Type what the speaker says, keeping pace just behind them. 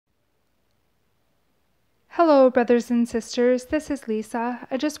Hello, brothers and sisters. This is Lisa.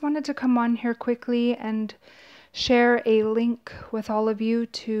 I just wanted to come on here quickly and share a link with all of you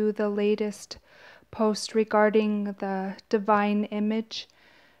to the latest post regarding the divine image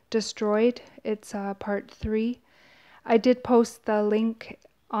destroyed. It's part 3. I did post the link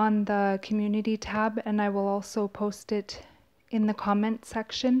on the community tab, and I will also post it in the comment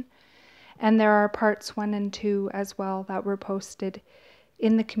section. And there are parts 1 and 2 as well that were posted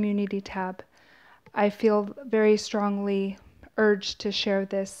in the community tab. I feel very strongly urged to share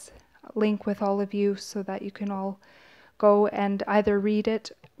this link with all of you so that you can all go and either read it,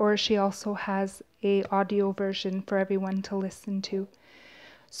 or she also has an audio version for everyone to listen to.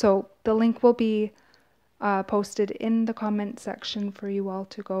 So the link will be posted in the comment section for you all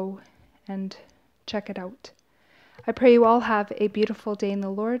to go and check it out. I pray you all have a beautiful day in the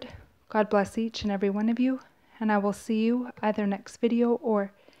Lord. God bless each and every one of you, and I will see you either next video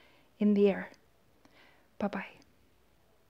or in the air. Bye-bye.